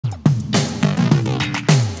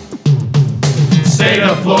state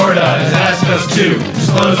of Florida has asked us to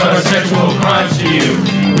disclose our sexual crimes to you.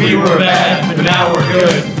 We were bad, but now we're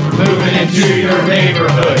good. We're moving into your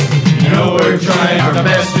neighborhood. You know we're trying our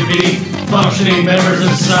best to be functioning members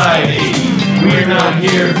of society. We're not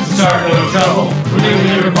here to start no trouble. We're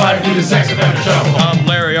legally required to do the sex offender shuffle. I'm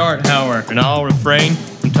Larry Arthauer, and I'll refrain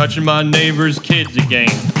from touching my neighbor's kids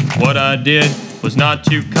again. What I did was not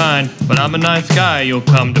too kind, but I'm a nice guy, you'll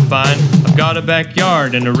come to find. I've got a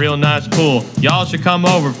backyard and a real nice pool. Y'all should come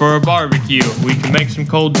over for a barbecue. We can make some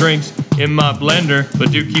cold drinks in my blender,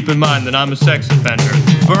 but do keep in mind that I'm a sex offender.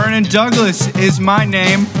 Vernon Douglas is my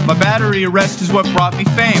name. My battery arrest is what brought me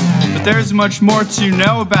fame. But there's much more to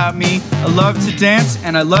know about me. I love to dance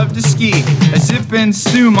and I love to ski. I zip and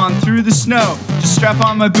zoom on through the snow. Just strap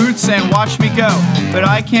on my boots and watch me go. But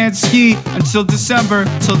I can't ski until December.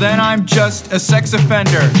 Till then I'm just a sex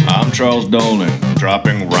offender. I'm Charles Dolan,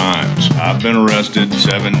 dropping rhymes. I've been arrested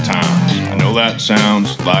 7 times. I know that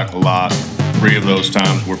sounds like a lot. 3 of those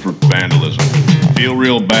times were for vandalism. Feel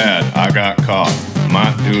real bad, I got caught.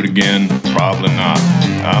 Might do it again, probably not.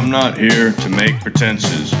 I'm not here to make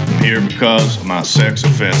pretenses. I'm here because of my sex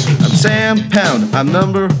offenses. I'm Sam Pound, I'm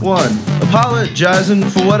number 1. Apologizing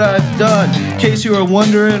for what I've done. In case you are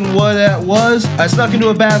wondering what that was, I snuck into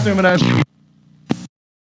a bathroom and I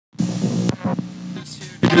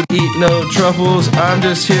eat no truffles. I'm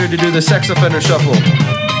just here to do the sex offender shuffle.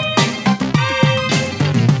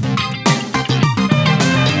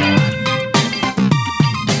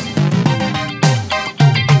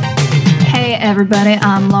 Hey everybody,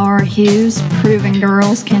 I'm Laura Hughes, proving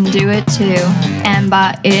girls can do it too. And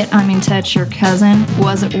by it, I mean touch your cousin.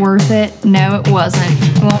 Was it worth it? No, it wasn't.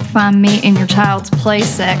 You won't find me in your child's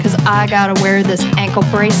playset, cause I gotta wear this ankle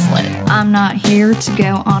bracelet. I'm not here to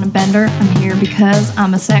go on a bender, I'm here because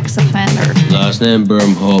I'm a sex offender. Last name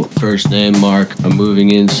Bermholt, first name Mark. I'm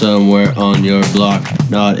moving in somewhere on your block.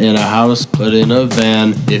 Not in a house, but in a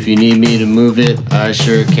van. If you need me to move it, I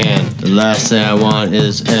sure can. The last thing I want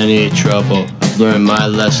is any trouble. I've learned my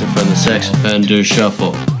lesson from the sex offender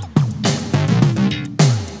shuffle.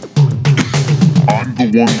 I'm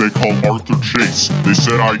the one they call Arthur Chase. They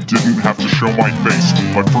said I didn't have to show my face.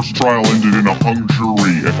 My first trial ended in a hung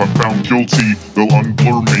jury. If I'm found guilty, they'll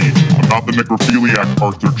unblur me. I'm not the necrophiliac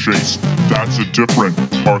Arthur Chase. That's a different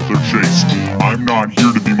Arthur Chase. I'm not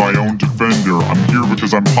here to be my own defender. I'm here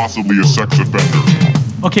because I'm possibly a sex offender.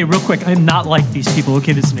 Okay, real quick, I'm not like these people.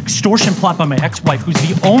 Okay, this is an extortion plot by my ex-wife, who's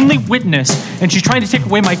the only witness, and she's trying to take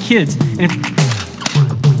away my kids. And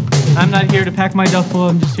I'm not here to pack my duffel,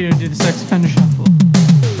 I'm just here to do the sex offender shuffle.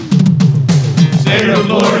 State of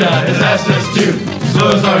Florida has asked us to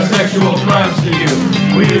disclose our sexual crimes to you.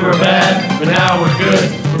 We were bad, but now we're good.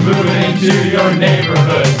 We're moving into your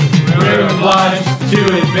neighborhood. We're obliged to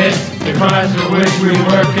admit the crimes for which we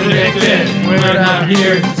were convicted. We're not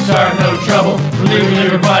here to start no trouble. We're legally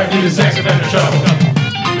required to do the sex offender shuffle.